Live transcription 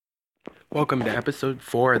Welcome to episode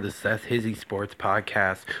 4 of the Seth Hizzy Sports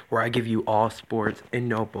Podcast, where I give you all sports and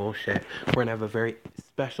no bullshit. We're going to have a very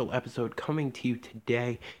special episode coming to you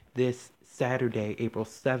today. This Saturday, April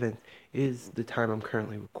 7th, is the time I'm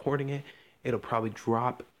currently recording it. It'll probably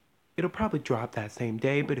drop that same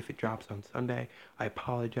day, but if it drops on Sunday, I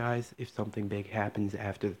apologize if something big happens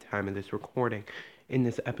after the time of this recording. In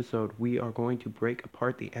this episode, we are going to break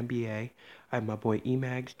apart the NBA. I have my boy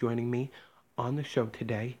Emags joining me on the show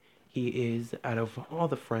today. He is, out of all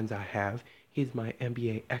the friends I have, he's my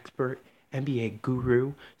NBA expert, NBA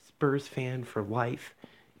guru, Spurs fan for life,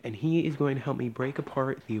 and he is going to help me break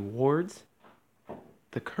apart the awards,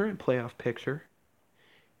 the current playoff picture,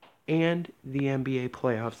 and the NBA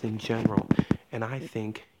playoffs in general. And I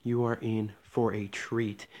think you are in for a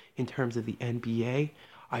treat. In terms of the NBA,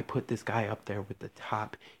 I put this guy up there with the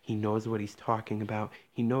top. He knows what he's talking about.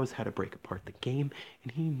 He knows how to break apart the game,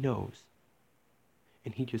 and he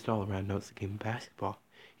just all around knows the game of basketball.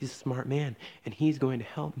 He's a smart man, and he's going to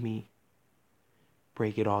help me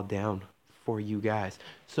break it all down for you guys.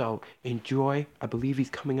 So enjoy. I believe he's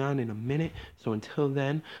coming on in a minute. So until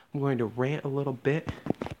then, I'm going to rant a little bit.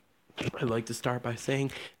 I'd like to start by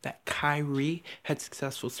saying that Kyrie had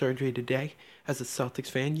successful surgery today. As a Celtics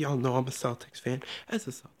fan, y'all know I'm a Celtics fan. As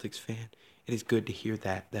a Celtics fan, it is good to hear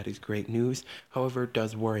that. That is great news. However, it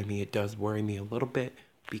does worry me. It does worry me a little bit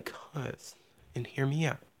because, and hear me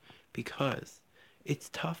out, because it's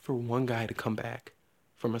tough for one guy to come back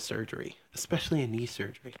from a surgery, especially a knee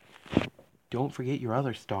surgery. Don't forget your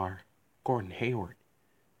other star, Gordon Hayward,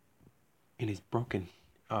 and his broken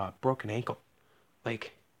ankle.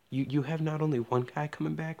 Like, you have not only one guy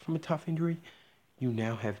coming back from a tough injury, you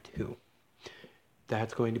now have two.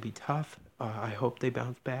 That's going to be tough. I hope they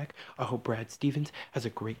bounce back. I hope Brad Stevens, as a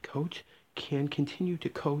great coach, can continue to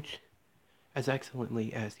coach as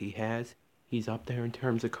excellently as he has. He's up there in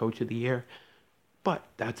terms of Coach of the Year, but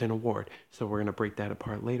that's an award, so we're going to break that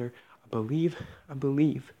apart later. I believe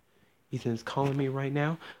Ethan's calling me right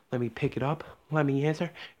now. Let me pick it up, let me answer,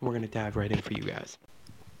 and we're going to dive right in for you guys.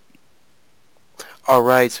 All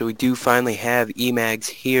right, so we do finally have Emags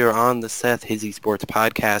here on the Seth Hizzy Sports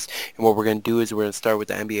Podcast, and what we're going to do is we're going to start with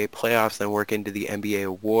the NBA playoffs and work into the NBA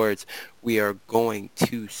awards. We are going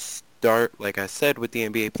to start, like I said, with the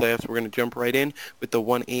NBA playoffs. We're going to jump right in with the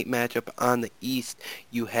 1-8 matchup on the East.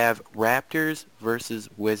 You have Raptors versus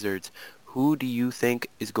Wizards. Who do you think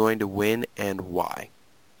is going to win and why?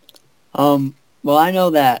 Well, I know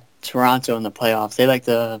that Toronto in the playoffs, they like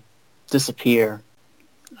to disappear.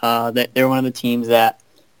 They're one of the teams that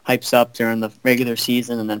hypes up during the regular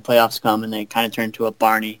season, and then playoffs come, and they kind of turn into a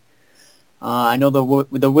Barney. I know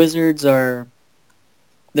the Wizards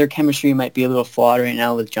their chemistry might be a little flawed right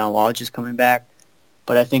now with John Wall just coming back,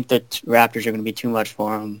 but I think the Raptors are going to be too much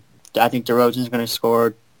for them. I think DeRozan's going to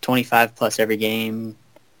score 25 plus every game.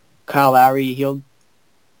 Kyle Lowry, he'll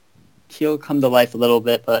come to life a little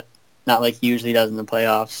bit, but not like he usually does in the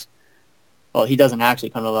playoffs. Well, he doesn't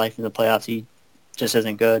actually come to life in the playoffs. He just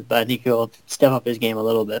isn't good, but I think he'll step up his game a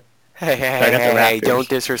little bit. Hey, don't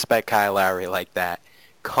disrespect Kyle Lowry like that.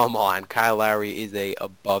 Come on, Kyle Lowry is a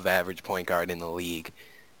above average point guard in the league.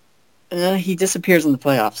 He disappears in the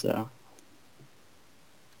playoffs, though.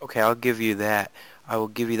 Okay, I'll give you that. I will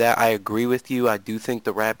give you that. I agree with you. I do think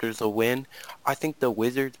the Raptors will win. I think the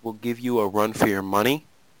Wizards will give you a run for your money.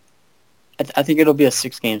 I think it'll be a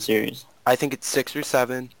 6-game series. I think it's 6 or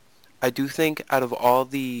 7. I do think out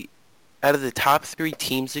of the top 3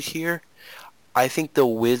 teams this year, I think the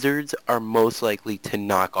Wizards are most likely to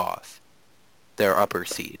knock off their upper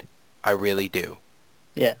seed. I really do.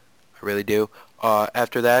 Yeah. I really do.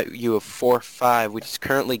 After that, you have 4-5, which is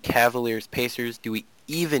currently Cavaliers Pacers. Do we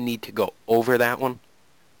even need to go over that one?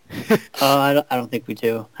 I don't think we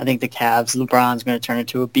do. I think the Cavs, LeBron's going to turn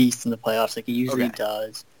into a beast in the playoffs like he usually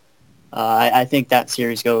does. I think that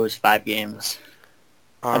series goes 5 games.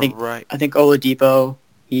 I think Oladipo,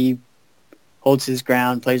 he holds his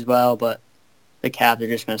ground, plays well, but the Cavs are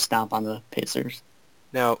just going to stomp on the Pacers.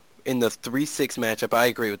 Now, in the 3-6 matchup, I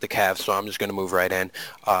agree with the Cavs, so I'm just going to move right in.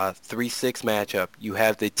 3-6 matchup, you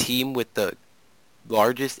have the team with the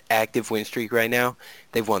largest active win streak right now.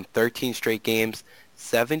 They've won 13 straight games.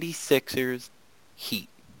 76ers Heat.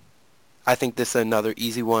 I think this is another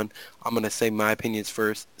easy one. I'm going to say my opinions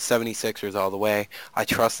first. 76ers all the way. I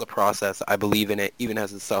trust the process. I believe in it. Even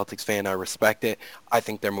as a Celtics fan, I respect it. I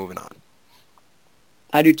think they're moving on.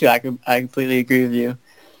 I do too. I completely agree with you.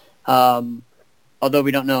 Although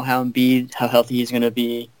we don't know how healthy he's going to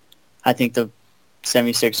be, I think the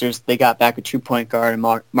 76ers, they got back a true point guard,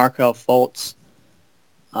 Markelle Fultz.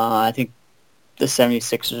 I think the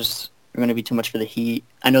 76ers are going to be too much for the Heat.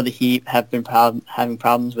 I know the Heat have been having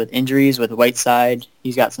problems with injuries with Whiteside.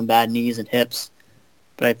 He's got some bad knees and hips.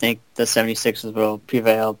 But I think the 76ers will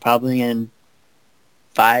prevail probably in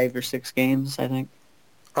 5 or 6 games, I think.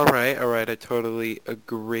 All right. I totally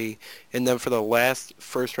agree. And then for the last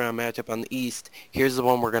first-round matchup on the East, here's the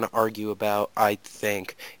one we're going to argue about, I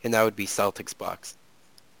think, and that would be Celtics-Bucks.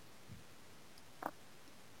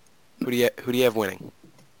 Who do you have winning?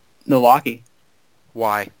 Milwaukee.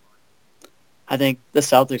 Why? I think the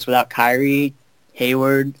Celtics without Kyrie,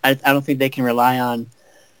 Hayward, I don't think they can rely on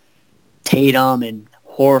Tatum and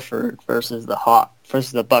Horford versus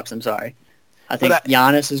the Bucks. I'm sorry. I think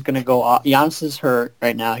Giannis is going to go off. Giannis is hurt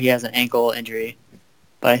right now. He has an ankle injury,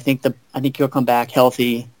 but I think he'll come back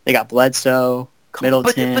healthy. They got Bledsoe,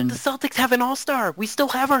 Middleton. But the Celtics have an all-star. We still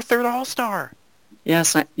have our third all-star.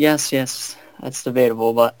 Yes. That's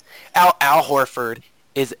debatable, but Al Horford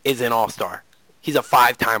is an all-star. He's a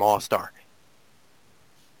 5-time all-star.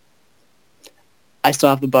 I still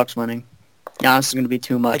have the Bucks winning. Giannis is going to be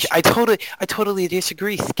too much. I totally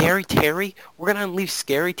disagree. Scary Terry, we're going to unleash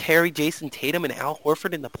Scary Terry, Jason Tatum, and Al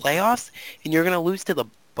Horford in the playoffs, and you're going to lose to the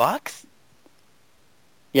Bucks?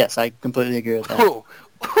 Yes, I completely agree with that.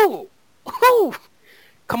 Who?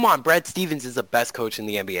 Come on, Brad Stevens is the best coach in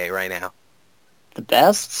the NBA right now. The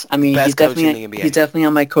best? I mean, he's definitely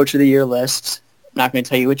on my Coach of the Year list. I'm not going to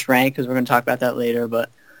tell you which rank because we're going to talk about that later,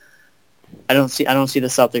 but I don't see the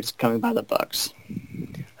Celtics coming by the Bucks.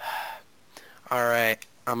 All right,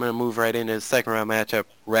 I'm going to move right into the second round matchup.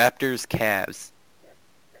 Raptors-Cavs.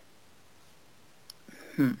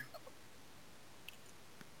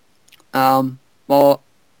 Well,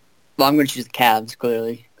 I'm going to choose the Cavs,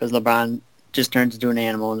 clearly, because LeBron just turns into an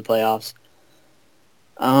animal in the playoffs.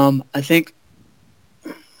 I think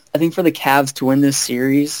for the Cavs to win this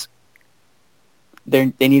series,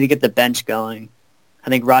 they need to get the bench going. I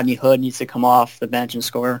think Rodney Hood needs to come off the bench and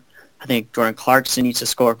score. I think Jordan Clarkson needs to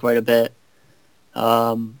score quite a bit.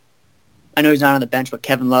 I know he's not on the bench, but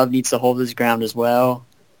Kevin Love needs to hold his ground as well.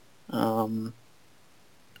 I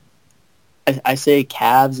say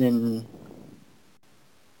Cavs in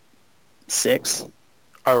 6.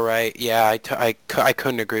 All right, yeah, I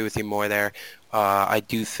couldn't agree with you more there. I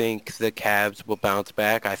do think the Cavs will bounce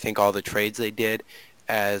back. I think all the trades they did,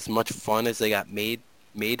 as much fun as they got made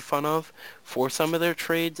fun of for some of their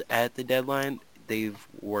trades at the deadline, they've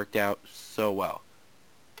worked out so well.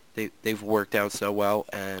 They've worked out so well,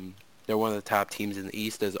 and they're one of the top teams in the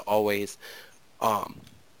East as always.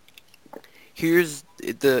 Here's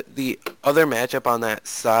the other matchup on that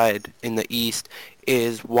side in the East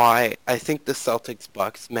is why I think the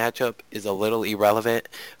Celtics-Bucks matchup is a little irrelevant.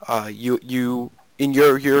 You in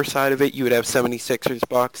your side of it, you would have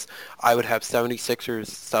 76ers-Bucks. I would have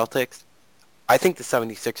 76ers-Celtics. I think the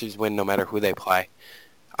 76ers win no matter who they play.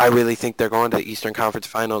 I really think they're going to the Eastern Conference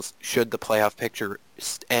Finals should the playoff picture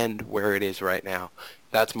end where it is right now.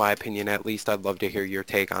 That's my opinion, at least. I'd love to hear your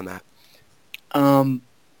take on that.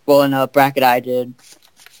 Well, in a bracket I did,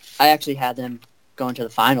 I actually had them going to the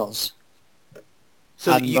finals.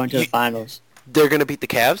 So going to the finals. They're going to beat the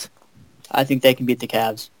Cavs? I think they can beat the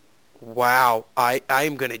Cavs. Wow.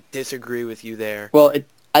 I'm going to disagree with you there. Well,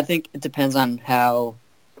 I think it depends on how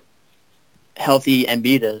healthy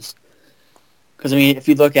Embiid is. Because, I mean, if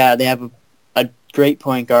you look at it, they have a great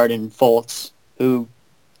point guard in Fultz, who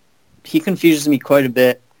he confuses me quite a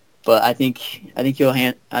bit, but I think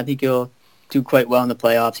he'll do quite well in the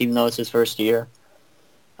playoffs, even though it's his first year.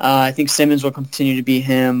 I think Simmons will continue to be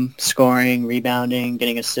him, scoring, rebounding,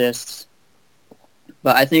 getting assists.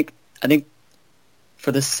 But I think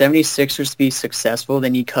for the 76ers to be successful, they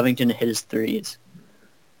need Covington to hit his threes.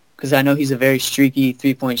 Because I know he's a very streaky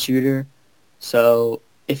three-point shooter. So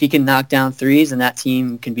if he can knock down threes, then that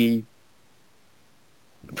team can be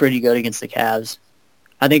pretty good against the Cavs.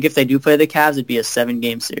 I think if they do play the Cavs, it'd be a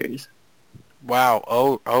 7-game series. Wow.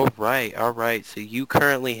 Oh, right. All right. So you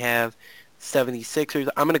currently have 76ers.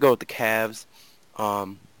 I'm going to go with the Cavs.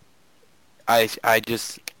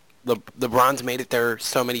 LeBron's made it there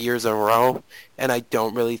so many years in a row, and I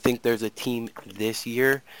don't really think there's a team this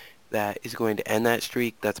year that is going to end that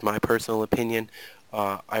streak. That's my personal opinion.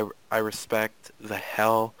 I respect the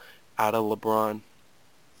hell out of LeBron,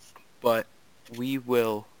 but we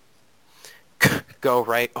will go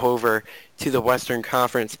right over to the Western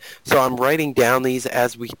Conference. So I'm writing down these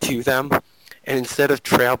as we do them, and instead of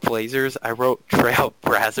Trailblazers, I wrote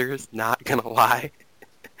Trailbrazzers, not gonna lie.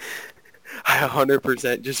 I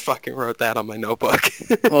 100% just fucking wrote that on my notebook.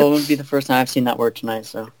 Well, it wouldn't be the first time I've seen that word tonight,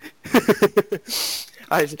 so.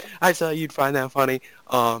 I thought you'd find that funny.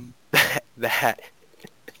 That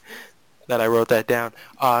that I wrote that down.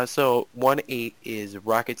 So 1-8 is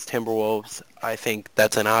Rockets Timberwolves. I think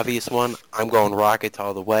that's an obvious one. I'm going Rockets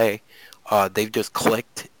all the way. They've just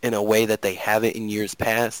clicked in a way that they haven't in years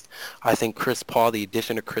past. I think Chris Paul, the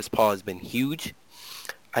addition of Chris Paul has been huge.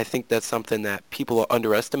 I think that's something that people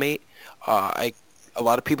underestimate. A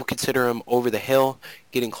lot of people consider him over the hill,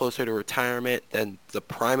 getting closer to retirement than the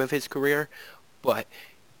prime of his career, but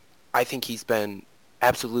I think he's been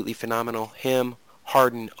absolutely phenomenal. Him,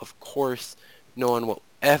 Harden, of course. No one will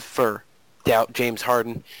ever doubt James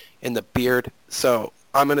Harden and the beard. So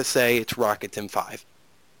I'm going to say it's Rockets in 5.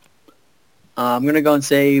 I'm going to go and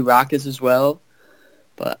say Rockets as well,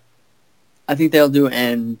 but I think they'll do,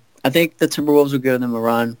 and I think the Timberwolves will give them a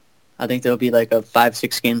run. I think there'll be like a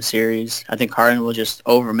 5-6 game series. I think Harden will just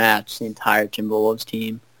overmatch the entire Timberwolves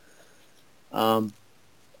team. And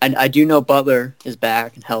I do know Butler is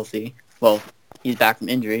back and healthy. Well, he's back from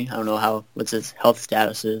injury. I don't know what his health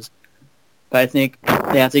status is. But I think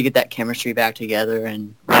they have to get that chemistry back together,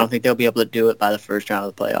 and I don't think they'll be able to do it by the first round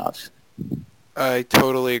of the playoffs. I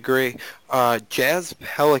totally agree. Jazz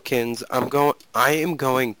Pelicans. I am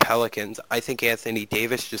going Pelicans. I think Anthony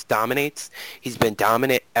Davis just dominates. He's been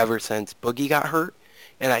dominant ever since Boogie got hurt,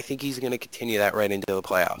 and I think he's going to continue that right into the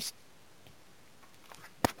playoffs.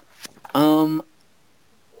 I'm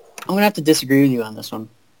gonna have to disagree with you on this one.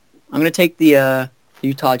 I'm gonna take the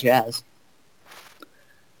Utah Jazz.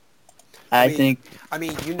 I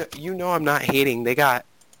mean, you know, I'm not hating. They have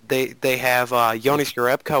Jonas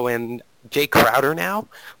Jerebko and Jay Crowder now.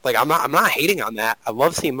 Like, I'm not hating on that. I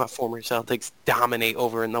love seeing my former Celtics dominate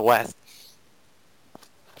over in the West.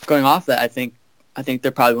 Going off that, I think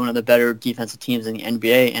they're probably one of the better defensive teams in the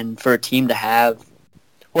NBA, and for a team to have,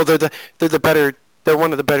 well, they're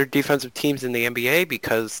one of the better defensive teams in the NBA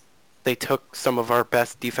because they took some of our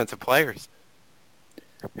best defensive players.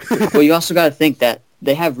 Well, you also got to think that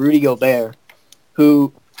they have Rudy Gobert,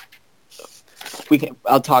 who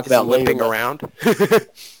I'll talk about later. Limping around.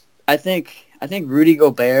 I think Rudy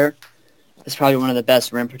Gobert is probably one of the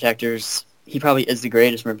best rim protectors. He probably is the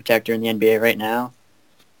greatest rim protector in the NBA right now.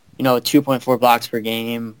 2.4 blocks per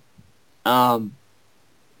game. I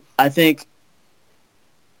think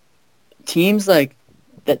teams that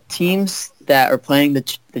are playing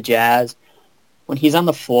the Jazz, when he's on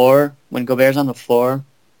the floor, when Gobert's on the floor,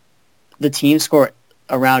 the team score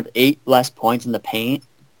around 8 less points in the paint.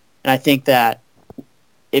 And I think that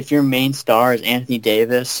if your main star is Anthony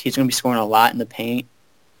Davis, he's going to be scoring a lot in the paint.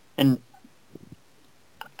 And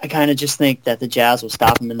I kind of just think that the Jazz will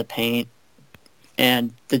stop him in the paint.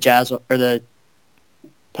 And the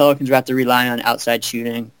Pelicans will have to rely on outside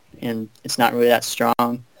shooting, and it's not really that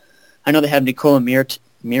strong. I know they have Nikola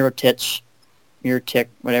Mirotic,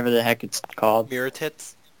 whatever the heck it's called.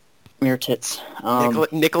 Mirotic?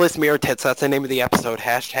 Mirotic. Nicholas Mirotic. That's the name of the episode. #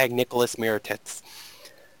 Nicholas Mirotic.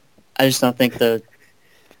 I just don't think I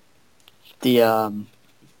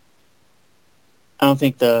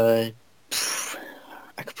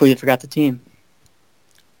completely forgot the team.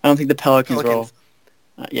 I don't think the Pelicans will.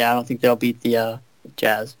 I don't think they'll beat the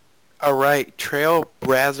Jazz. All right, Trail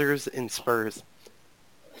Blazers and Spurs.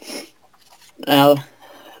 Now,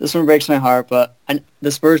 this one breaks my heart, but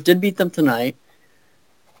the Spurs did beat them tonight.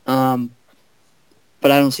 But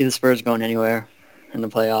I don't see the Spurs going anywhere in the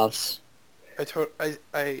playoffs.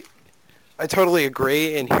 I totally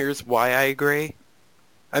agree, and here's why I agree.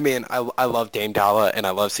 I mean, I love Dame Dalla and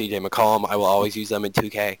I love CJ McCollum. I will always use them in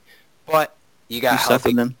 2K. But you got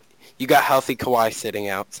healthy Kawhi sitting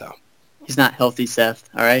out, so. He's not healthy, Seth,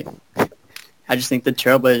 all right? I just think the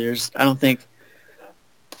Trailblazers, I think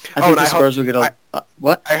the Spurs will get a...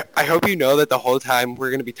 what? I hope you know that the whole time we're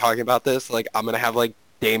going to be talking about this, like, I'm going to have, like,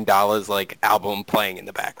 Dame Dalla's, like, album playing in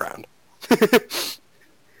the background.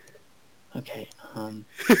 Okay.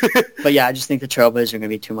 But yeah, I just think the Trailblazers are going to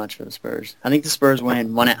be too much for the Spurs. I think the Spurs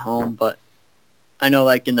win one at home, but I know,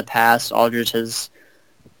 like, in the past, Aldridge has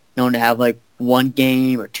known to have, like, one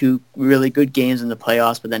game or two really good games in the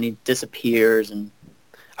playoffs, but then he disappears. And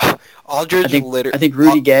Aldridge, I think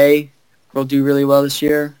Rudy Gay will do really well this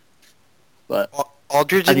year, but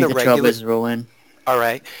Aldridge I think the Trailblazers will win. All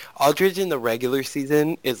right. Aldridge in the regular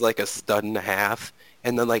season is like a stud and a half,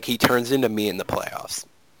 and then, like, he turns into me in the playoffs.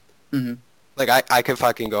 Mm-hmm. Like, I could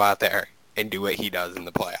fucking go out there and do what he does in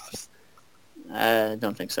the playoffs. I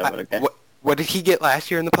don't think so, but okay. What did he get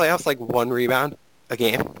last year in the playoffs? Like, 1 rebound a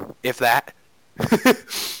game, if that?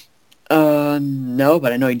 No,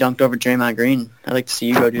 but I know he dunked over Draymond Green. I'd like to see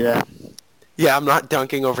you go do that. Yeah, I'm not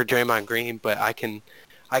dunking over Draymond Green, but I can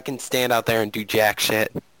stand out there and do jack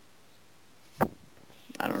shit.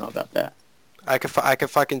 I don't know about that. I could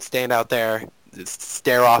fucking stand out there,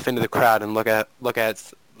 stare off into the crowd, and look at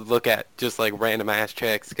look at just like random ass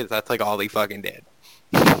chicks because that's like all he fucking did.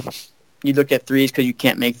 You look at threes because you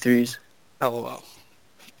can't make threes. LOL.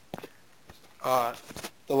 The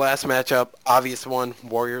last matchup, obvious one,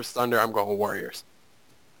 Warriors Thunder. I'm going Warriors.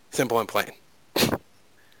 Simple and plain.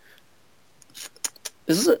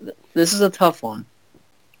 This is a tough one.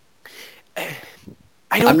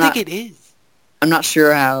 I don't think it is. I'm not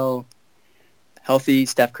sure how healthy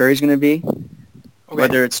Steph Curry's going to be. Okay.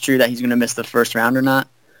 Whether it's true that he's going to miss the first round or not.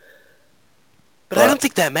 But I don't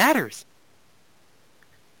think that matters.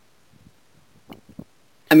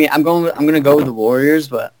 I mean, I'm going to go with the Warriors,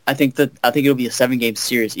 but I think it'll be a 7-game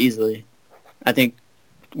series easily. I think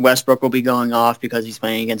Westbrook will be going off because he's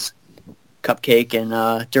playing against Cupcake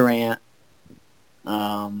and Durant.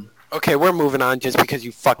 Okay, we're moving on just because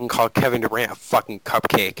you fucking called Kevin Durant a fucking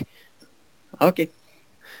cupcake. Okay.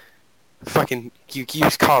 Fucking, you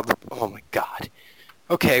just called, oh my god.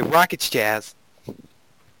 Okay, Rockets Jazz.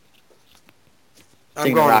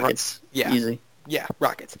 I'm going Rockets. Yeah. Easy. Yeah,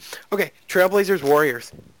 Rockets. Okay, Trailblazers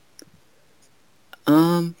Warriors.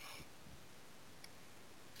 I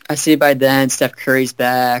see by then Steph Curry's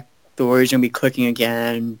back. The Warriors are going to be clicking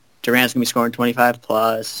again. Durant's going to be scoring 25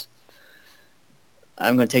 plus.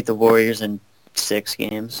 I'm going to take the Warriors in 6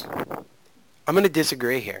 games. I'm going to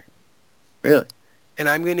disagree here. Really? And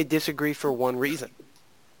I'm going to disagree for one reason.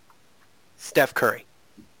 Steph Curry.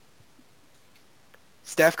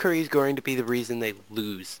 Steph Curry is going to be the reason they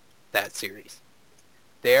lose that series.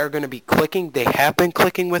 They are going to be clicking. They have been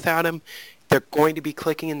clicking without him. They're going to be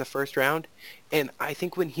clicking in the first round. And I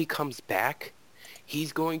think when he comes back,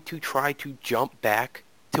 he's going to try to jump back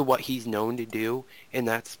to what he's known to do, and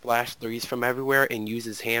that's splash threes from everywhere and use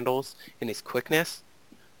his handles and his quickness.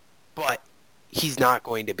 But he's not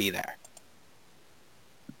going to be there.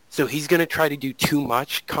 So he's going to try to do too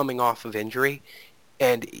much coming off of injury,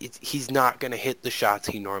 and he's not going to hit the shots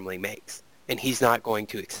he normally makes. And he's not going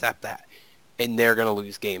to accept that. And they're going to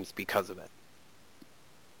lose games because of it.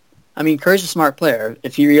 I mean, Curry's a smart player.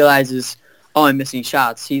 If he realizes, I'm missing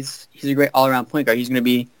shots, he's a great all-around point guard. He's going to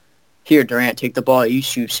be, here, Durant, take the ball, you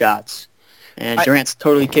shoot shots. And Durant's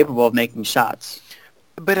totally capable of making shots.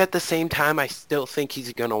 But at the same time, I still think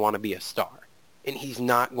he's going to want to be a star. And he's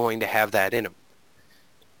not going to have that in him.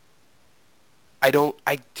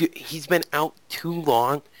 He's been out too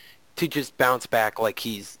long to just bounce back like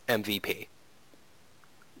he's MVP.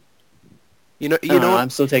 You know, I'm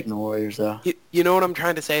still taking the Warriors, though. You know what I'm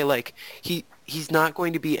trying to say? Like, he's not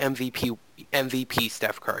going to be MVP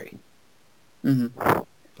Steph Curry. Mm-hmm.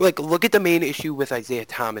 Like, look at the main issue with Isaiah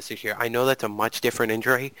Thomas this year. I know that's a much different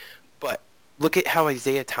injury, but look at how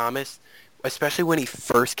Isaiah Thomas, especially when he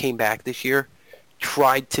first came back this year,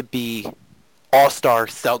 tried to be all-star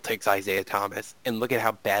Celtics Isaiah Thomas, and look at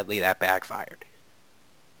how badly that backfired.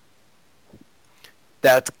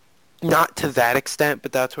 That's not to that extent,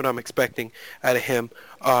 but that's what I'm expecting out of him.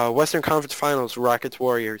 Western Conference Finals, Rockets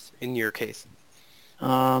Warriors, in your case.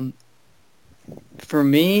 For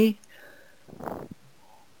me, I'm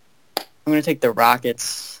going to take the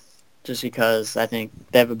Rockets just because I think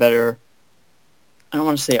they have a better, I don't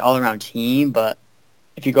want to say all-around team, but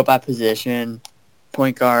if you go by position,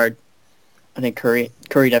 point guard, I think Curry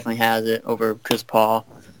definitely has it over Chris Paul.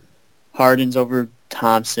 Harden's over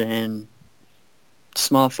Thompson.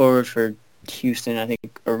 Small forward for Houston, I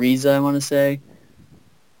think Ariza, I want to say.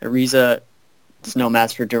 Ariza is no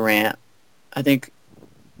match for Durant. I think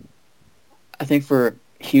for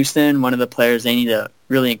Houston, one of the players they need to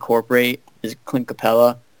really incorporate is Clint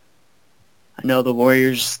Capella. I know the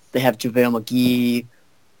Warriors, they have JaVale McGee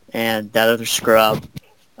and that other scrub.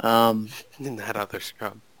 And that other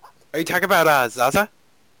scrub. Are you talking about Zaza?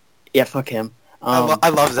 Yeah, fuck him. I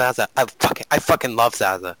love Zaza. I fucking love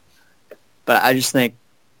Zaza. But I just think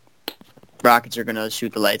Rockets are gonna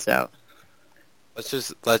shoot the lights out.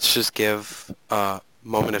 Let's just give a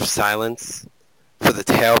moment of silence for the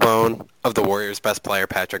tailbone of the Warriors' best player,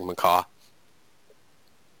 Patrick McCaw.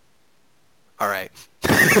 All right.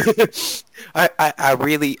 I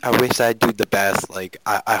wish that dude the best. Like,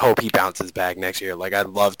 I hope he bounces back next year. Like, I'd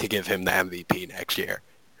love to give him the MVP next year.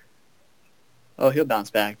 Oh, he'll bounce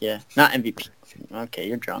back, yeah. Not MVP. Okay,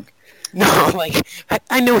 you're drunk. No, like,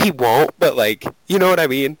 I know he won't, but, like, you know what I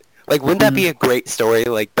mean? Like, wouldn't that be a great story?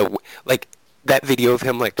 Like, that video of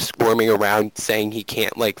him, like, squirming around saying he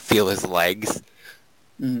can't, like, feel his legs.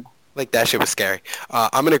 Mm. Like, that shit was scary.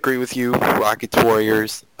 I'm going to agree with you, Rockets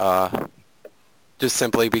Warriors, just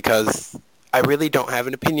simply because I really don't have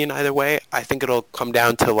an opinion either way. I think it'll come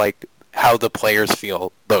down to, like, how the players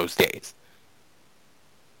feel those days.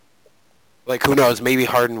 Like, who knows? Maybe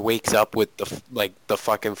Harden wakes up with the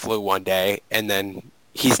fucking flu one day, and then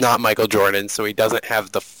he's not Michael Jordan, so he doesn't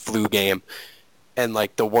have the flu game, and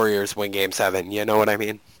like the Warriors win Game 7. You know what I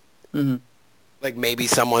mean? Hmm. Like maybe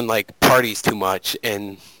someone like parties too much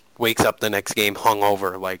and wakes up the next game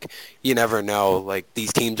hungover. Like you never know. Like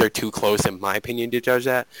these teams are too close, in my opinion, to judge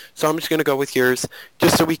that. So I'm just gonna go with yours,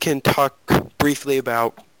 just so we can talk briefly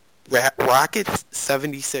about Rockets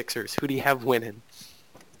 76ers. Who do you have winning?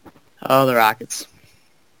 Oh, the Rockets.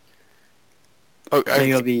 Oh, I think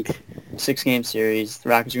it'll be 6-game series. The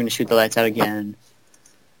Rockets are going to shoot the lights out again.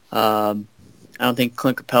 I don't think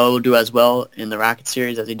Clint Capella will do as well in the Rockets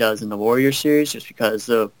series as he does in the Warriors series, just because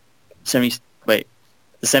the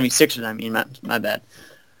 76ers, I mean, my bad.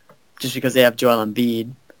 Just because they have Joel Embiid,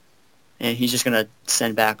 and he's just going to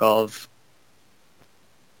send back all of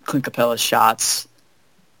Clint Capella's shots.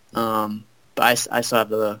 But I still have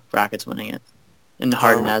the Rockets winning it. And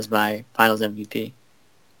Harden as my finals MVP.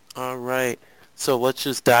 All right. So let's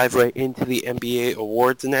just dive right into the NBA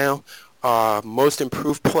awards now. Most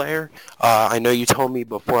improved player. I know you told me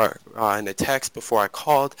before in a text before I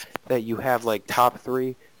called that you have like top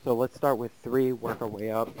 3. So let's start with 3, work our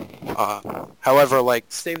way up. However, like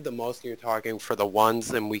save the most you're talking for the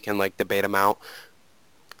ones, and we can like debate them out.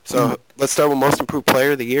 So let's start with most improved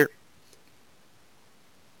player of the year.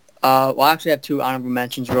 Well, I actually have 2 honorable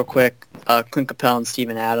mentions real quick. Clint Capella and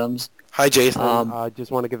Steven Adams. Hi, Jason.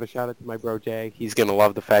 Just want to give a shout out to my bro, Jay. He's going to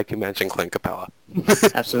love the fact you mentioned Clint Capella.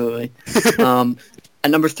 Absolutely.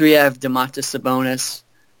 At number 3, I have Domantas Sabonis.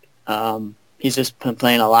 He's just been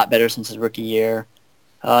playing a lot better since his rookie year.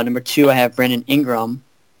 Number 2, I have Brandon Ingram.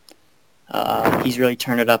 He's really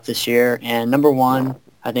turned it up this year. And number 1,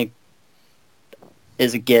 I think,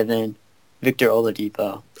 is a given, Victor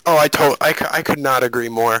Oladipo. Oh, I could not agree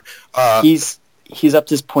more. He's upped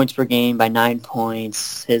his points per game by 9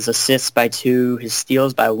 points, his assists by 2, his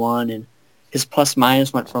steals by 1, and his plus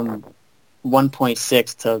minus went from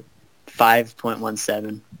 1.6 to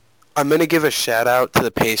 5.17. I'm gonna give a shout out to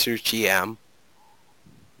the Pacers GM.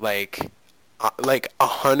 Like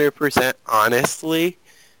 100% honestly,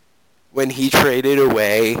 when he traded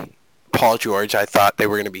away Paul George, I thought they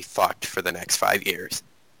were gonna be fucked for the next 5 years.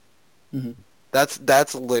 Mm-hmm.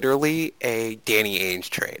 That's literally a Danny Ainge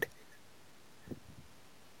trade.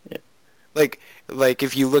 Yeah. Like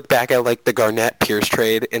if you look back at like the Garnett Pierce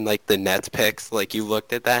trade and like the Nets picks, like you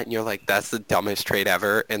looked at that and you're like, that's the dumbest trade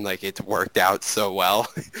ever, and like it's worked out so well.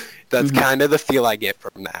 That's kind of the feel I get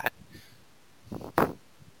from that.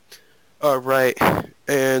 All right,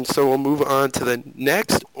 and so we'll move on to the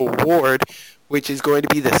next award, which is going to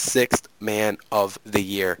be the 6th Man of the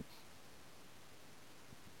Year.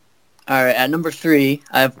 All right, at number 3,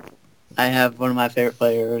 I have one of my favorite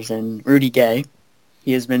players, in Rudy Gay.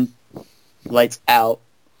 He has been lights out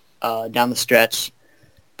down the stretch,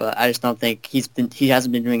 but I just don't think he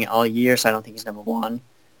hasn't been doing it all year, so I don't think he's number 1.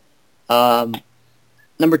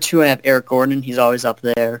 Number 2, I have Eric Gordon. He's always up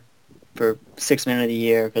there for 6th Man of the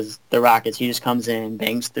Year because the Rockets. He just comes in,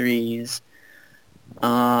 bangs threes.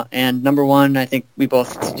 And number 1, I think we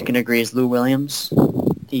both can agree, is Lou Williams.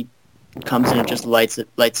 He comes in and just lights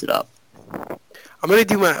it up. I'm going to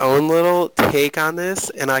do my own little take on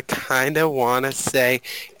this, and I kind of want to say,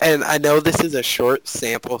 and I know this is a short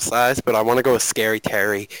sample size, but I want to go with Scary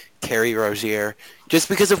Terry Rozier, just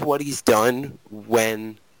because of what he's done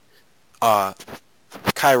when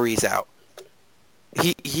Kyrie's out.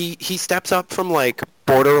 He steps up from, like,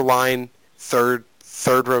 borderline third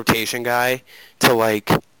rotation guy to,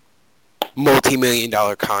 like,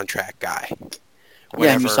 multi-million-dollar contract guy. Whenever.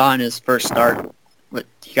 Yeah, and you saw in his first start,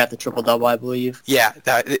 he got the triple-double, I believe. Yeah,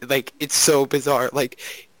 it's so bizarre. Like,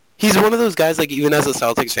 he's one of those guys, like, even as a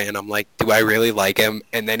Celtics fan, I'm like, do I really like him?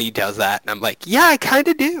 And then he does that, and I'm like, yeah, I kind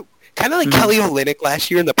of do. Kind of like Kelly Olynyk last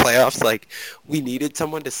year in the playoffs. Like, we needed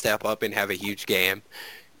someone to step up and have a huge game.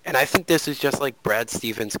 And I think this is just, like, Brad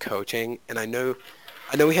Stevens coaching. And I know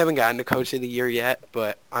we haven't gotten to Coach of the Year yet,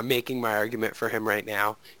 but I'm making my argument for him right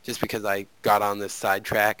now just because I got on this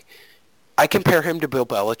sidetrack. I compare him to Bill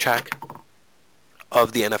Belichick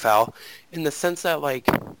of the NFL in the sense that, like,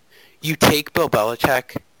 you take Bill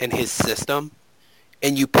Belichick and his system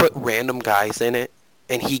and you put random guys in it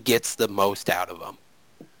and he gets the most out of them.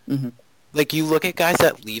 Mm-hmm. Like, you look at guys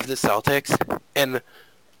that leave the Celtics and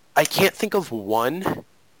I can't think of one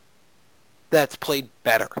that's played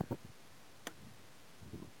better.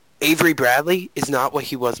 Avery Bradley is not what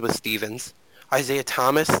he was with Stevens. Isaiah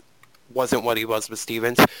Thomas wasn't what he was with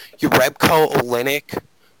Stevens. Jerebko, Olynyk,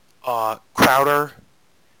 Crowder,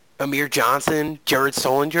 Amir Johnson, Jared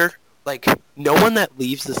Solinger, like, no one that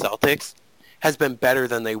leaves the Celtics has been better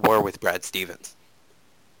than they were with Brad Stevens.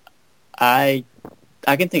 I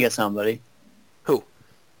can think of somebody. Who?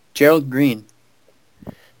 Gerald Green.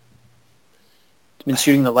 been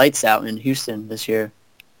shooting the lights out in Houston this year.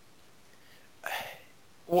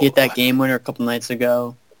 Well, He hit that game winner a couple nights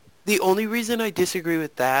ago. the only reason I disagree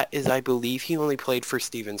with that is I believe he only played for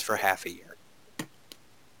Stevens for half a year.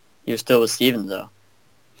 He was still with Stevens, though.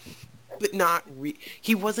 But not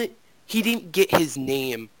he wasn't. He didn't get his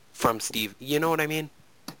name from Steve. You know what I mean?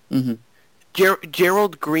 Mm-hmm.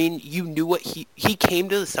 Gerald Green. You knew what he came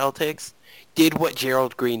to the Celtics, did what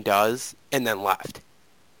Gerald Green does, and then left.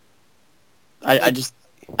 I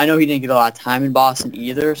know he didn't get a lot of time in Boston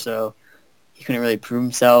either, so he couldn't really prove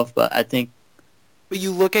himself. But I think. But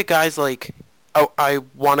you look at guys like, oh, I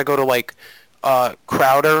want to go to like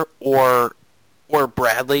Crowder or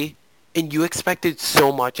Bradley, and you expected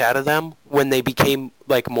so much out of them when they became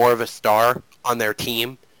like more of a star on their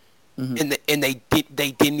team, Mm-hmm. and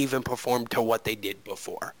they didn't even perform to what they did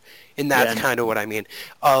before, and that's kind of what I mean.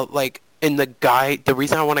 And the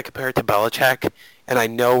reason I want to compare it to Belichick, and I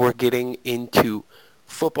know we're getting into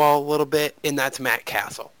football a little bit, and that's Matt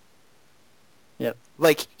Castle. Yep.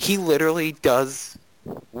 Like he literally does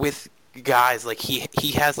with guys like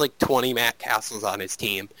he has like 20 Matt Castles on his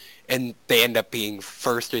team, and they end up being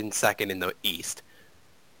first and second in the East.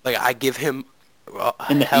 Like I give him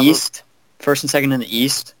in the East, first and second in the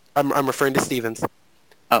East. I'm referring to Stevens.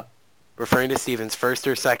 Oh, referring to Stevens, first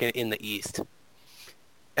or second in the East,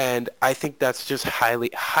 and I think that's just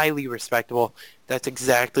highly respectable. That's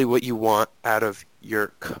exactly what you want out of your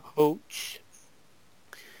coach.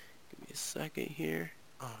 Give me a second here.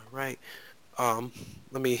 All right.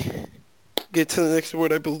 Let me get to the next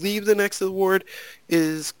award. I believe the next award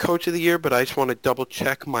is Coach of the Year, but I just want to double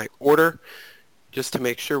check my order just to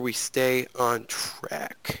make sure we stay on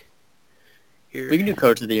track. Here. We can do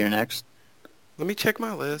Coach of the Year next. Let me check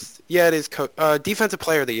my list. Yeah, it is Defensive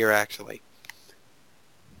Player of the Year, actually.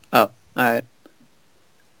 Oh, all right.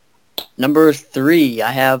 Number 3,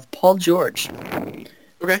 I have Paul George.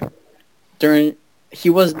 Okay. He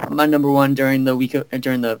was my number 1 during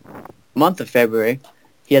the month of February.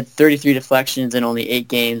 He had 33 deflections in only 8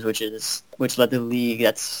 games, which led the league.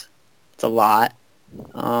 That's a lot.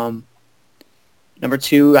 Number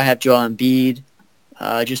 2, I have Joel Embiid,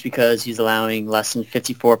 just because he's allowing less than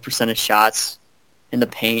 54% of shots in the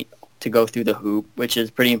paint to go through the hoop, which is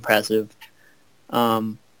pretty impressive.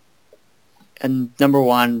 And number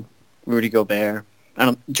 1, Rudy Gobert.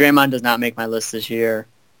 Draymond does not make my list this year.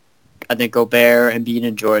 I think Gobert, Embiid,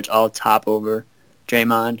 and George all top over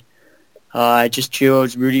Draymond. I just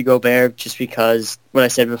chose Rudy Gobert just because what I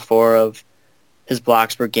said before of his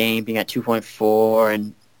blocks per game being at 2.4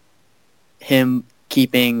 and him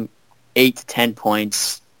keeping 8 to 10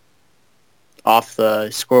 points off the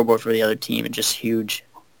scoreboard for the other team is just huge.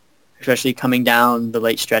 Especially coming down the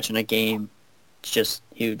late stretch in a game. It's just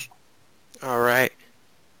huge. All right.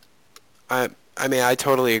 I mean, I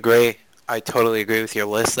totally agree. I totally agree with your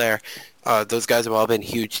list there. Those guys have all been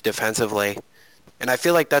huge defensively. And I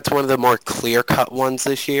feel like that's one of the more clear-cut ones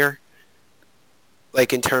this year.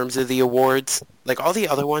 Like, in terms of the awards. Like, all the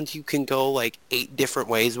other ones, you can go, like, 8 different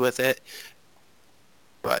ways with it.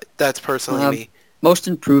 But that's personally me. Most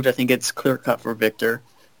improved, I think it's clear-cut for Victor.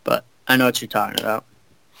 But I know what you're talking about.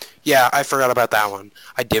 Yeah, I forgot about that one.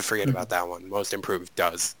 I did forget about that one. Most improved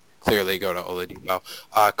does clearly go to Oladipo.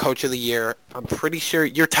 Coach of the Year, I'm pretty sure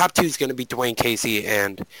your top 2 is going to be Dwayne Casey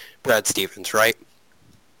and Brad Stevens, right?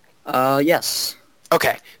 Yes.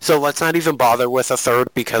 Okay, so let's not even bother with a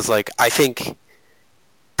third because, like, I think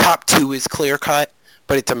top 2 is clear-cut,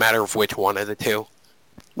 but it's a matter of which one of the 2.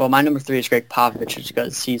 Well, my number 3 is Greg Popovich just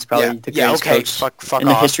because he's probably the greatest coach fuck in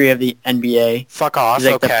off. the history of the NBA. Fuck off, He's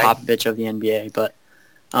like okay. the Popovich of the NBA. But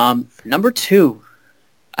number 2,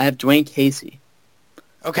 I have Dwayne Casey.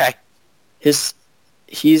 Okay.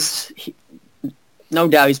 No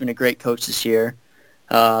doubt he's been a great coach this year,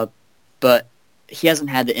 but he hasn't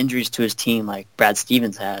had the injuries to his team like Brad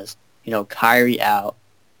Stevens has. You know, Kyrie out.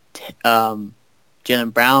 Jaylen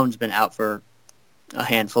Brown's been out for a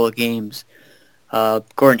handful of games.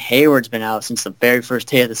 Gordon Hayward's been out since the very first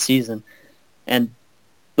day of the season. And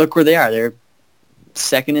look where they are. They're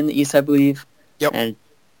second in the East, I believe. Yep. And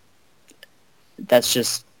that's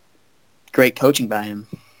just great coaching by him.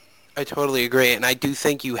 I totally agree, and I do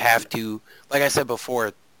think you have to, like I said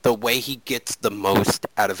before, the way he gets the most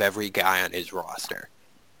out of every guy on his roster.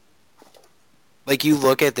 Like, you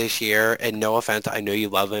look at this year, and no offense, I know you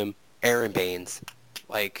love him, Aaron Baines.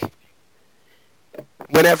 Like,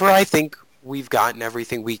 whenever I think we've gotten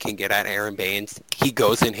everything we can get at Aaron Baines, he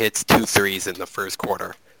goes and hits 2 threes in the first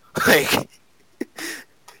quarter. Like,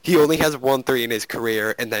 he only has 1 3 in his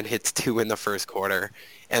career and then hits 2 in the first quarter.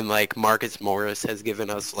 And, like, Marcus Morris has given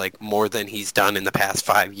us, like, more than he's done in the past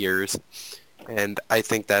 5 years. and I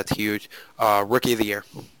think that's huge. Rookie of the year.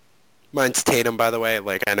 Mine's Tatum, by the way.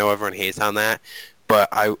 Like, I know everyone hates on that, but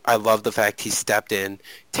I love the fact he stepped in,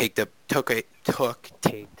 took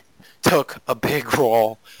a big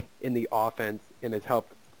role in the offense, and has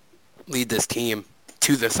helped lead this team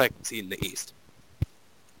to the second seed in the East.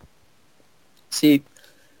 See,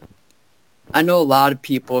 I know a lot of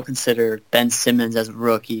people consider Ben Simmons as a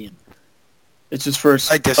rookie. It's his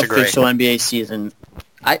first I disagree. official NBA season.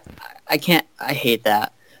 I can't. I hate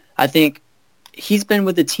that. I think he's been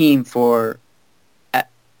with the team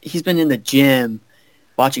he's been in the gym,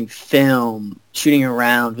 watching film, shooting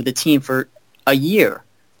around with the team for a year.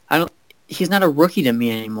 He's not a rookie to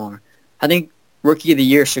me anymore. I think Rookie of the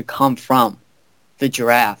Year should come from the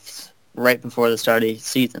drafts right before the start of the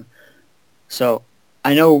season. So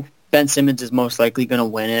I know Ben Simmons is most likely going to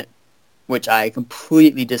win it, which I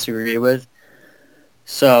completely disagree with.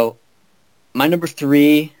 So my number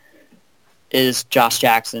 3 is Josh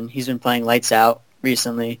Jackson. He's been playing lights out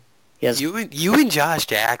recently. He has you and Josh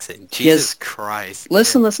Jackson. Jesus Christ.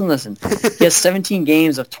 Listen. He has 17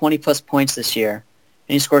 games of 20-plus points this year,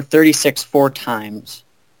 and he scored 36 4 times.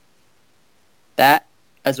 That,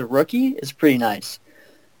 as a rookie, is pretty nice.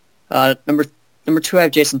 Number 2, I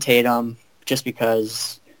have Jason Tatum, just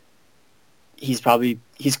because he's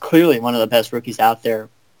clearly one of the best rookies out there,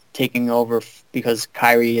 taking over because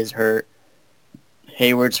Kyrie is hurt,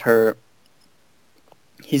 Hayward's hurt.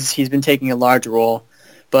 He's been taking a large role,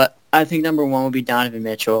 but I think number 1 would be Donovan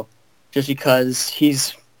Mitchell, just because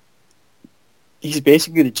he's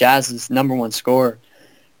basically the Jazz's number 1 scorer.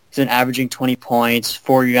 He's been averaging 20 points,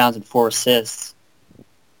 4 rebounds, and 4 assists.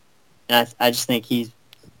 And I just think he's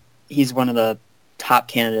one of the top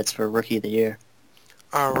candidates for Rookie of the Year.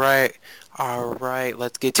 All right.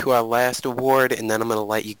 Let's get to our last award, and then I'm going to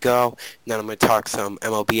let you go. And then I'm going to talk some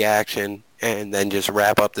MLB action, and then just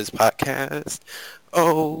wrap up this podcast.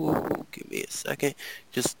 Oh, give me a second,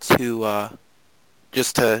 just to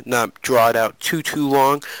not draw it out too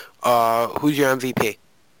long. Who's your MVP?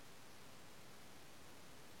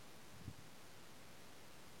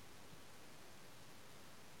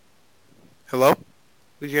 Hello?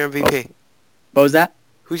 Who's your MVP? What was that?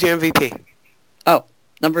 Who's your MVP? Oh,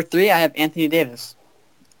 number 3, I have Anthony Davis.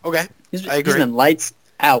 Okay, I agree. He's been lights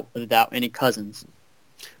out without any Cousins.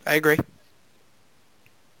 I agree.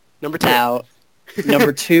 Number 2. Now,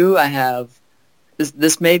 number 2, I have...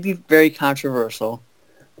 This may be very controversial.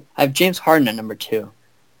 I have James Harden at number 2.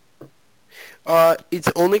 It's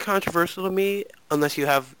only controversial to me unless you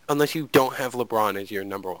don't have LeBron as your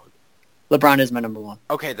number 1. LeBron is my number 1.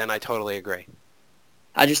 Okay, then I totally agree.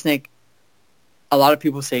 I just think a lot of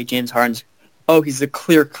people say James Harden's, he's the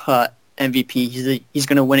clear-cut MVP. He's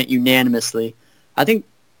going to win it unanimously. I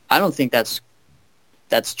don't think that's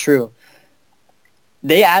true.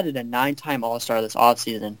 They added a 9-time All-Star this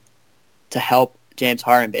offseason to help James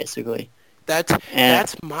Harden, basically.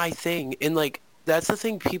 That's my thing. And, that's the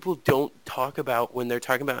thing people don't talk about when they're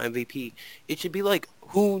talking about MVP. It should be,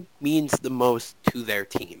 who means the most to their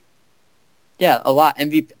team. Yeah, a lot.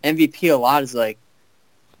 MVP a lot is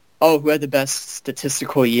who had the best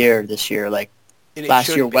statistical year this year? Last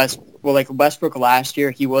year, Westbrook last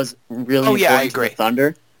year, he was really important to the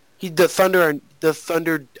Thunder. The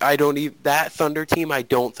Thunder, that Thunder team, I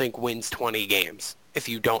don't think wins 20 games if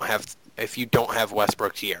you don't have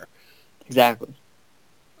Westbrook's year. Exactly.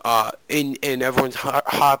 And everyone's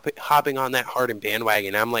hopping on that Harden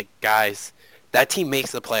bandwagon. I'm like, guys, that team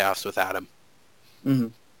makes the playoffs without him. Mm-hmm.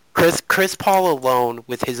 Chris Paul alone,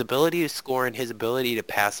 with his ability to score and his ability to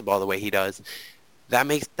pass the ball the way he does,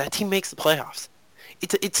 that team makes the playoffs.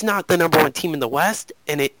 It's not the number 1 team in the West,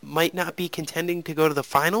 and it might not be contending to go to the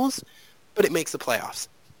finals, but it makes the playoffs.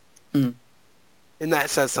 Mm. And that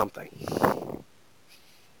says something.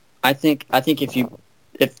 I think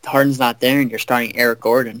if Harden's not there and you're starting Eric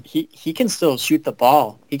Gordon, he can still shoot the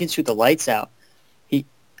ball. He can shoot the lights out. He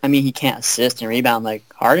can't assist and rebound like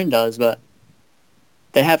Harden does, but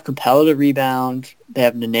they have Capella to rebound. They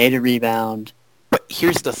have Nene to rebound. But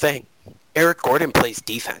here's the thing. Eric Gordon plays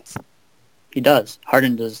defense. He does.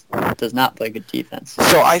 Harden does not play good defense.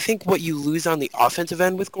 So I think what you lose on the offensive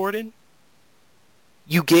end with Gordon,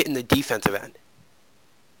 you get in the defensive end.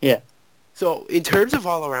 Yeah. So in terms of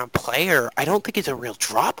all-around player, I don't think it's a real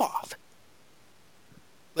drop-off.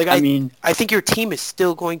 I think your team is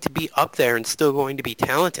still going to be up there and still going to be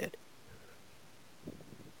talented.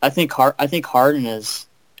 I think Harden is,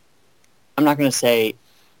 I'm not going to say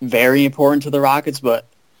very important to the Rockets, but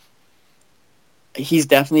he's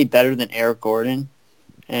definitely better than Eric Gordon.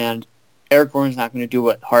 And Eric Gordon's not going to do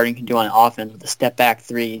what Harden can do on offense with the step-back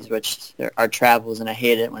threes, which are travels, and I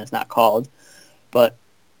hate it when it's not called. But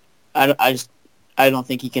I don't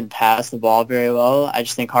think he can pass the ball very well. I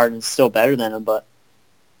just think Harden's still better than him, but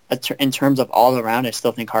in terms of all around, I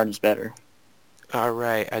still think Harden's better. All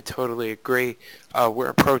right, I totally agree. We're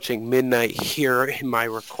approaching midnight here in my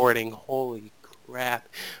recording. Holy crap.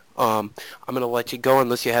 I'm going to let you go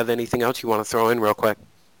unless you have anything else you want to throw in real quick.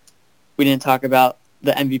 We didn't talk about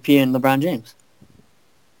the MVP and LeBron James.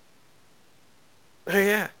 Oh,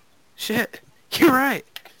 yeah. Shit. You're right.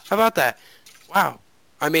 How about that? Wow.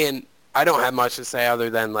 I mean, I don't have much to say other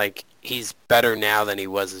than, like, he's better now than he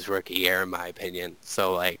was his rookie year, in my opinion.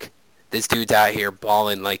 So, like, this dude's out here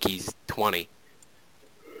balling like he's 20.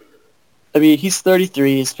 I mean, he's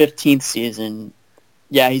 33, his 15th season.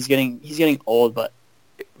 Yeah, he's getting old, but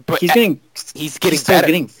he's still better.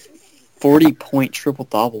 Getting 40-point triple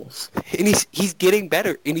doubles. And he's getting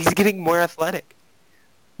better, and he's getting more athletic.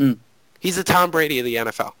 He's the Tom Brady of the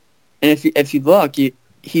NFL. And if you look,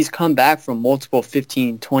 he's come back from multiple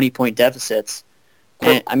 15, 20-point deficits.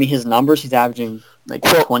 And, I mean, his numbers, he's averaging like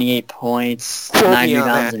 28 points, 9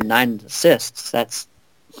 rebounds, and 9 assists. That's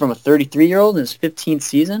from a 33-year-old in his 15th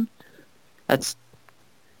season. That's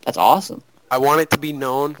awesome. I want it to be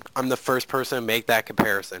known I'm the first person to make that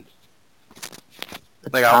comparison.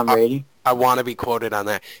 Like Tom Brady? I want to be quoted on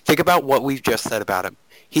that. Think about what we've just said about him.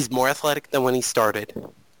 He's more athletic than when he started.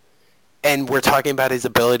 And we're talking about his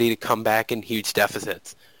ability to come back in huge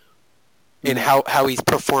deficits. And how he's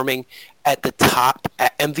performing at the top,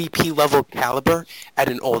 at MVP level caliber at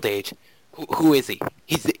an old age. Who is he?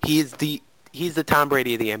 He's the Tom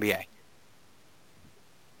Brady of the NBA.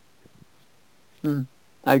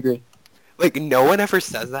 I agree. Like, no one ever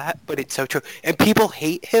says that, but it's so true. And people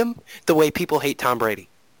hate him the way people hate Tom Brady.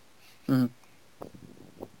 I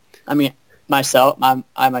mean, I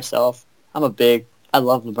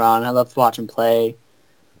love LeBron. I love to watch him play.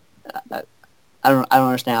 I don't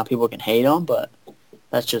understand how people can hate him, but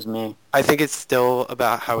that's just me. I think it's still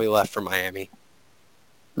about how he left for Miami.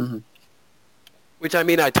 Which, I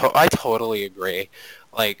mean, I totally agree.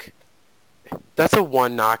 Like, that's the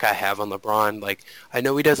one knock I have on LeBron. Like, I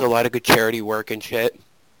know he does a lot of good charity work and shit,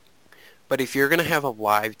 but if you're going to have a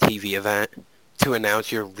live TV event to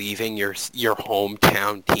announce you're leaving your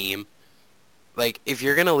hometown team, like, if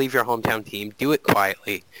you're going to leave your hometown team, do it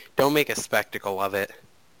quietly. Don't make a spectacle of it.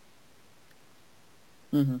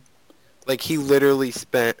 Like, he literally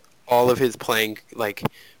spent all of his playing, like,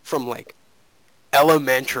 from, like,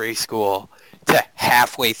 elementary school to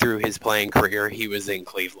halfway through his playing career, he was in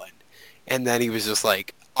Cleveland. And then he was just,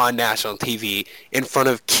 like, on national TV in front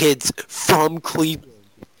of kids from Cleveland,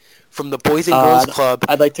 from the Boys and Girls Club.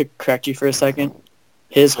 I'd like to correct you for a second.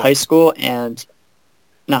 His high school and,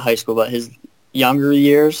 not high school, but his younger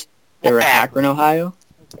years, they were in Akron, Ohio,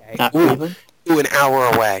 not Cleveland. An hour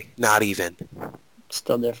away, not even.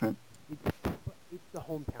 Still different. It's the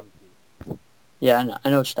hometown team. Yeah, I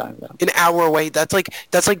know what you're talking about. An hour away, that's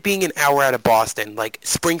like being an hour out of Boston. Like,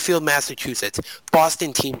 Springfield, Massachusetts.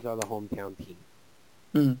 Boston teams are the hometown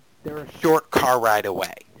team. They're a short car ride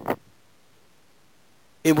away.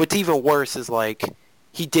 And what's even worse is, like,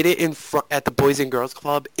 he did it at the Boys and Girls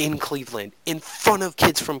Club in Cleveland, in front of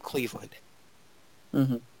kids from Cleveland.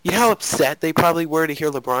 You know how upset they probably were to hear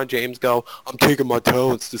LeBron James go, "I'm taking my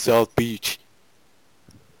talents to South Beach."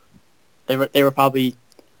 They were probably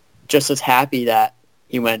just as happy that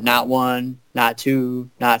he went not 1, not 2,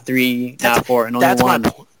 not 3, not 4, and only won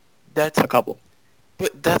a couple.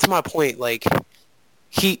 But that's my point. Like,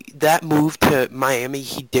 that move to Miami,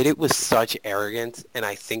 he did it with such arrogance, and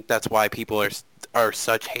I think that's why people are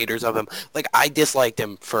such haters of him. Like, I disliked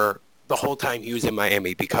him for the whole time he was in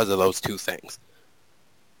Miami because of those two things.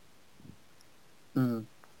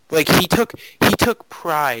 Like, he took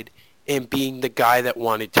pride in being the guy that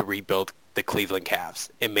wanted to rebuild the Cleveland Cavs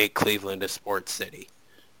and make Cleveland a sports city.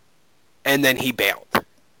 And then he bailed.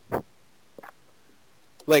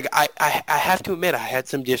 Like, I have to admit, I had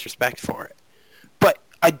some disrespect for it. But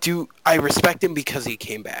I respect him because he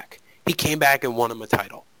came back. He came back and won him a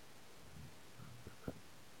title.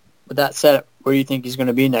 With that said, where do you think he's going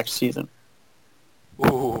to be next season?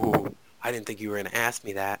 Ooh, I didn't think you were going to ask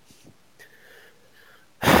me that.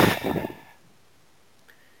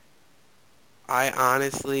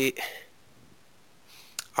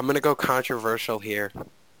 I'm going to go controversial here.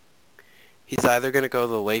 He's either going to go to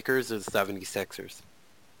the Lakers or the 76ers.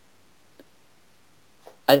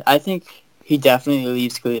 I think he definitely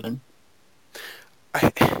leaves Cleveland.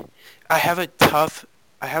 I have a tough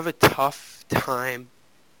time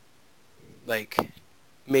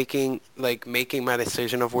making my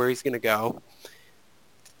decision of where he's going to go.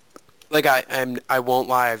 Like, I won't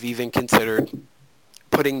lie, I've even considered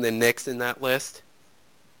putting the Knicks in that list.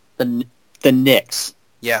 The Knicks.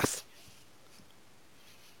 Yes.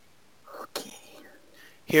 Okay.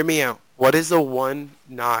 Hear me out. What is the one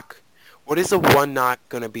knock? What is the one knock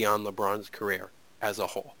going to be on LeBron's career as a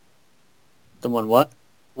whole? The one what?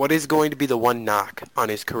 What is going to be the one knock on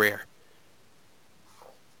his career?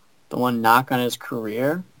 The one knock on his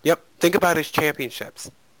career? Yep. Think about his championships.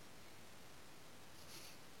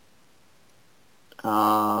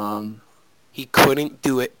 He couldn't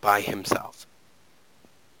do it by himself.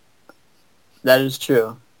 That is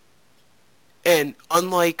true. And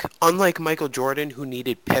unlike Michael Jordan, who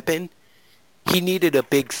needed Pippen, he needed a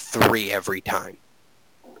big three every time.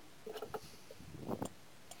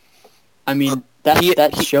 I mean,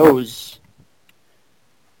 that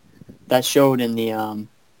showed in the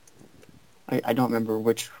I don't remember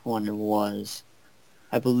which one it was.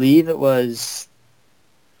 I believe it was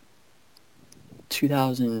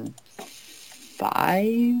 2005.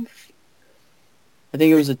 I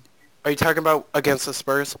think it was Are you talking about against the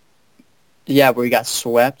Spurs? where he got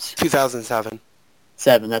swept. 2007.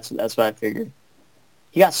 7. That's what I figured.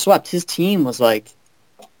 He got swept. His team was like,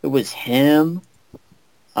 it was him.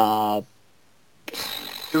 It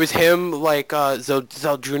was him, like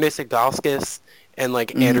Zydrunas Ilgauskas and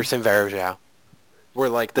like Anderson Varejao were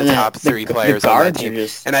like the top three players on that team.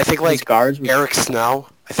 And I think like Eric Snow.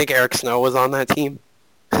 I think Eric Snow was on that team.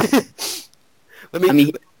 He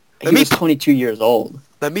was 22 years old.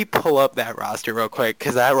 Let me pull up that roster real quick,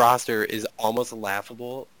 because that roster is almost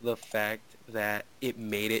laughable. The fact that it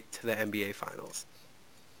made it to the NBA Finals.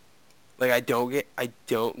 Like I don't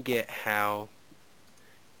get how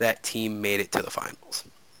that team made it to the finals.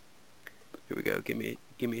 Here we go. Give me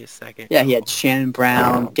a second. Yeah, he had Shannon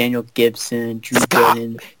Brown, Daniel Gibson, Drew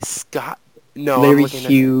Gooden, Larry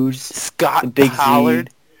Hughes, Scott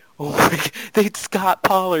Pollard. Oh my God. They had Scott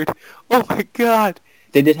Pollard. Oh my God.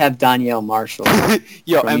 They did have Danielle Marshall.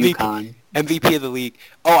 Yo, from UConn. MVP of the league.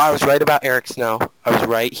 Oh, I was right about Eric Snow. I was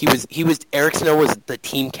right. Eric Snow was the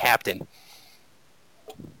team captain.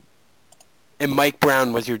 And Mike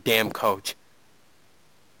Brown was your damn coach.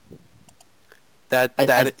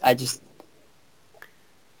 I just...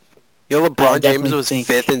 LeBron James was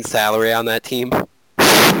 5th in salary on that team.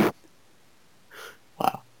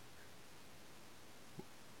 Wow.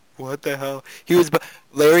 What the hell?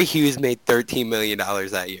 Larry Hughes made $13 million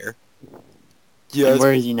that year. Yes. And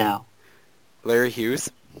where is he now? Larry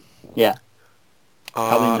Hughes? Yeah.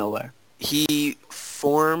 Probably nowhere. He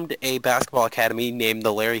formed a basketball academy named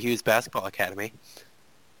the Larry Hughes Basketball Academy.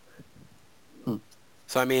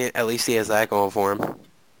 So, I mean, at least he has that going for him.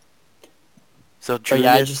 So,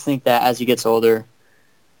 I just think that as he gets older,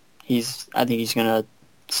 I think he's going to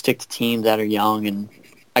stick to teams that are young, and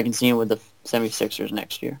I can see him with the 76ers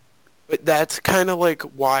next year. But that's kind of like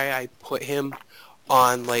why I put him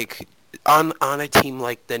on a team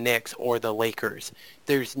like the Knicks or the Lakers.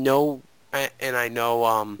 There's no, and I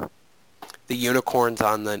know the unicorns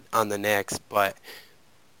on the Knicks, but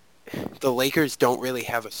the Lakers don't really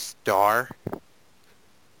have a star.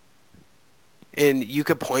 And you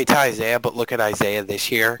could point to Isaiah, but look at Isaiah this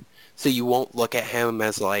year. So you won't look at him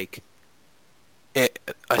as like a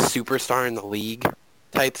superstar in the league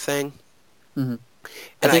type thing. Mm-hmm.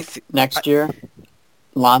 And I think next year,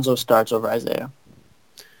 Lonzo starts over Isaiah.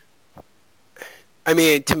 I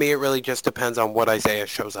mean, to me, it really just depends on what Isaiah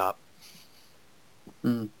shows up.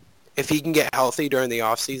 Mm. If he can get healthy during the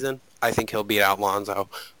offseason, I think he'll beat out Lonzo.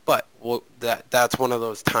 But that's one of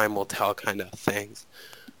those time will tell kind of things.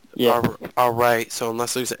 Yeah. All right. So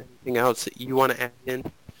unless there's anything else that you want to add in,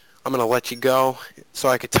 I'm going to let you go so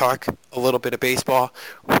I could talk a little bit of baseball,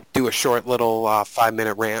 do a short little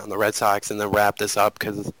 5-minute rant on the Red Sox, and then wrap this up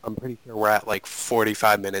because I'm pretty sure we're at like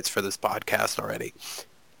 45 minutes for this podcast already.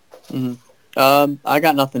 Mm-hmm. I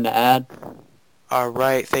got nothing to add. All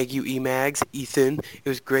right. Thank you, Emags. Ethan, it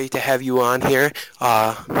was great to have you on here.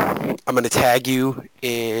 I'm going to tag you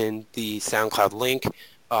in the SoundCloud link.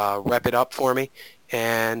 Rep it up for me.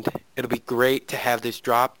 And it'll be great to have this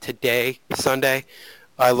drop today, Sunday.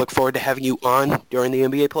 I look forward to having you on during the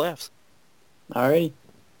NBA playoffs. All right.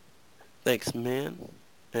 Thanks, man.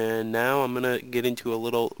 And now I'm going to get into a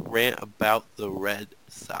little rant about the Red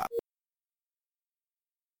Sox.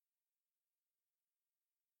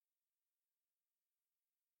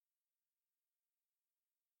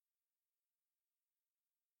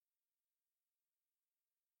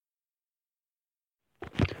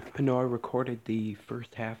 I know I recorded the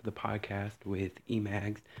first half of the podcast with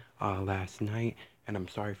Emags last night, and I'm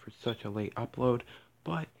sorry for such a late upload,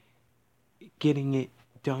 but getting it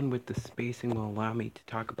done with the spacing will allow me to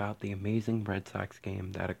talk about the amazing Red Sox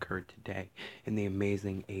game that occurred today in the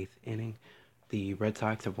amazing 8th inning. The Red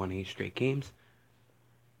Sox have won 8 straight games.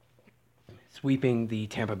 sweeping the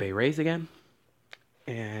Tampa Bay Rays again.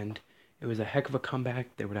 And it was a heck of a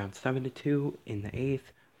comeback. They were down 7-2 in the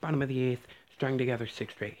eighth, bottom of the eighth, strung together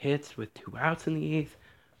 6 straight hits with 2 outs in the eighth.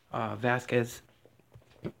 Vasquez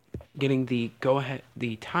getting the go-ahead,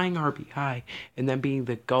 the tying RBI, and then being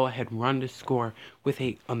the go-ahead run to score with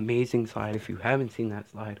a amazing slide. If you haven't seen that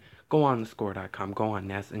slide, go on thescore.com, go on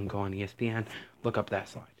Nest, and go on ESPN. Look up that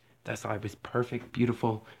slide. That slide was perfect,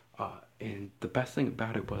 beautiful, and the best thing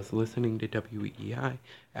about it was listening to WEEI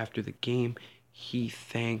after the game. He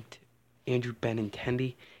thanked Andrew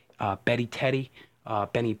Benintendi, Betty Teddy,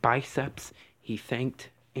 Benny Biceps. He thanked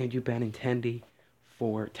Andrew Benintendi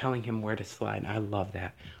for telling him where to slide. I love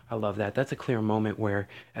that. I love that. That's a clear moment where,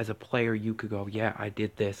 as a player, you could go, yeah, I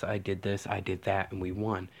did this, I did this, I did that, and we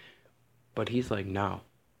won. But he's like, no,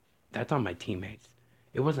 that's on my teammates.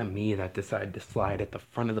 It wasn't me that decided to slide at the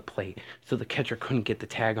front of the plate so the catcher couldn't get the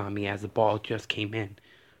tag on me as the ball just came in.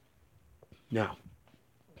 No.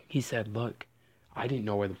 He said, look, I didn't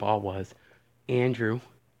know where the ball was. Andrew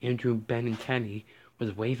Benintendi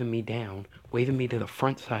was waving me down, waving me to the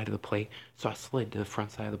front side of the plate, so I slid to the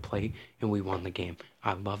front side of the plate, and we won the game.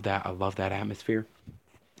 I love that. I love that atmosphere.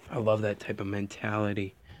 I love that type of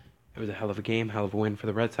mentality. It was a hell of a game, hell of a win for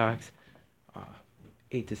the Red Sox.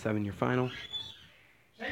 8-7 your final.